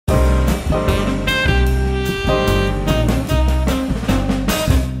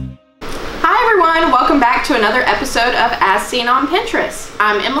another episode of As Seen on Pinterest.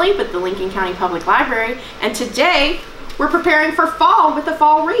 I'm Emily with the Lincoln County Public Library, and today we're preparing for fall with a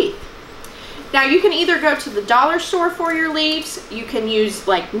fall wreath. Now you can either go to the dollar store for your leaves, you can use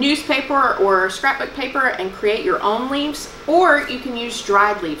like newspaper or scrapbook paper and create your own leaves, or you can use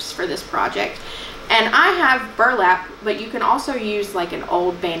dried leaves for this project. And I have burlap, but you can also use like an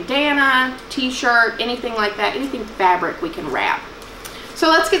old bandana, t-shirt, anything like that, anything fabric we can wrap. So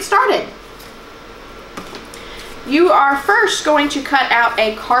let's get started. You are first going to cut out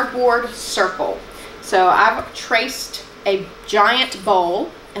a cardboard circle. So I've traced a giant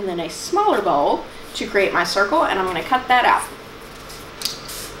bowl and then a smaller bowl to create my circle, and I'm going to cut that out.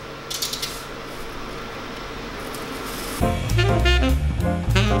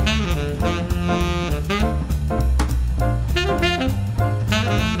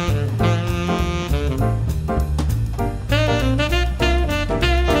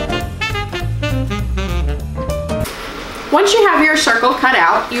 Once you have your circle cut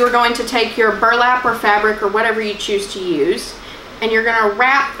out, you are going to take your burlap or fabric or whatever you choose to use, and you're going to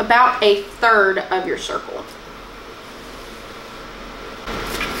wrap about a third of your circle.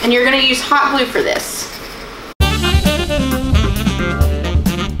 And you're going to use hot glue for this.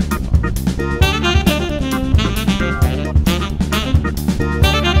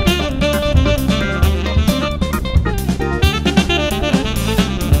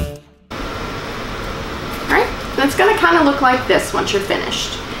 It's going to kind of look like this once you're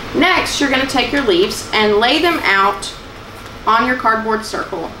finished. Next, you're going to take your leaves and lay them out on your cardboard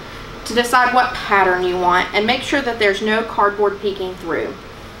circle to decide what pattern you want, and make sure that there's no cardboard peeking through.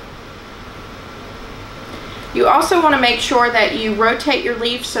 You also want to make sure that you rotate your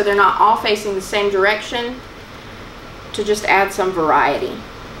leaves so they're not all facing the same direction, to just add some variety.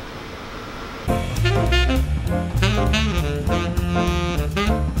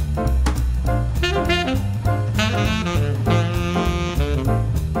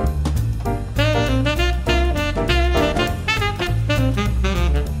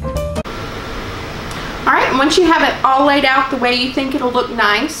 Once you have it all laid out the way you think it'll look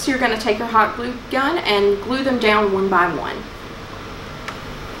nice, you're going to take your hot glue gun and glue them down one by one.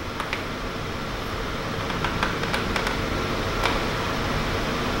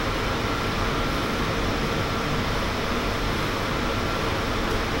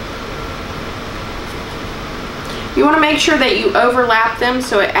 You want to make sure that you overlap them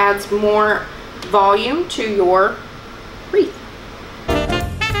so it adds more volume to your wreath.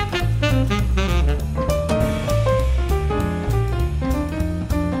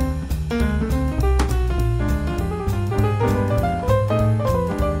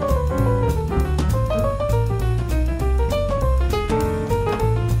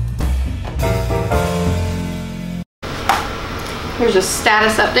 Here's a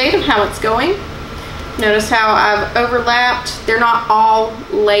status update of how it's going. Notice how I've overlapped. They're not all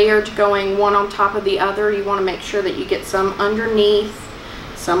layered going one on top of the other. You want to make sure that you get some underneath,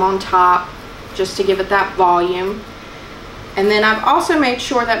 some on top, just to give it that volume. And then I've also made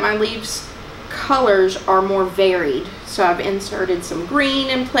sure that my leaves colors are more varied. So I've inserted some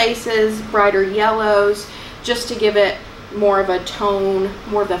green in places, brighter yellows, just to give it more of a tone,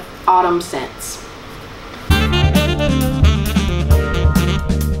 more of the autumn sense.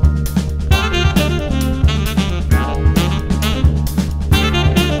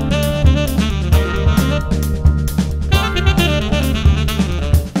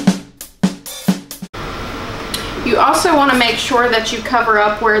 You also want to make sure that you cover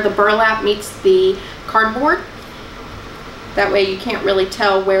up where the burlap meets the cardboard. That way you can't really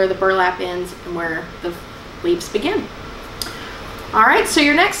tell where the burlap ends and where the leaves begin. Alright, so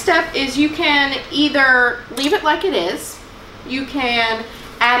your next step is you can either leave it like it is, you can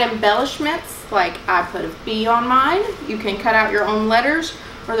add embellishments, like I put a bee on mine, you can cut out your own letters,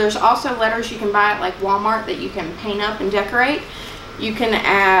 or there's also letters you can buy at like Walmart that you can paint up and decorate. You can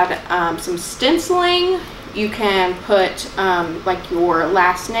add some stenciling. You can put like your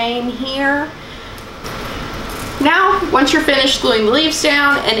last name here. Now, once you're finished gluing the leaves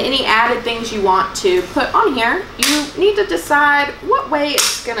down and any added things you want to put on here, you need to decide what way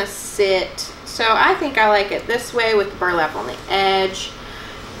it's gonna sit. So I think I like it this way with the burlap on the edge.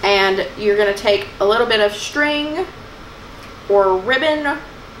 And you're gonna take a little bit of string or ribbon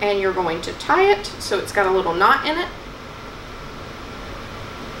and you're going to tie it so it's got a little knot in it.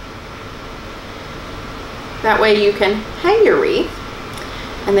 That way you can hang your wreath,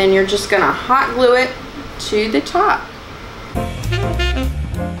 and then you're just going to hot glue it to the top.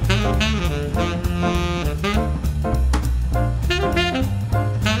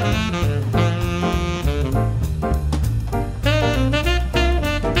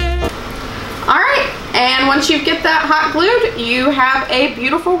 And once you get that hot glued, you have a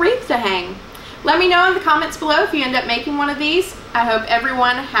beautiful wreath to hang. Let me know in the comments below if you end up making one of these. I hope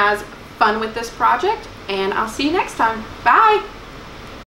everyone has fun with this project, and I'll see you next time. Bye!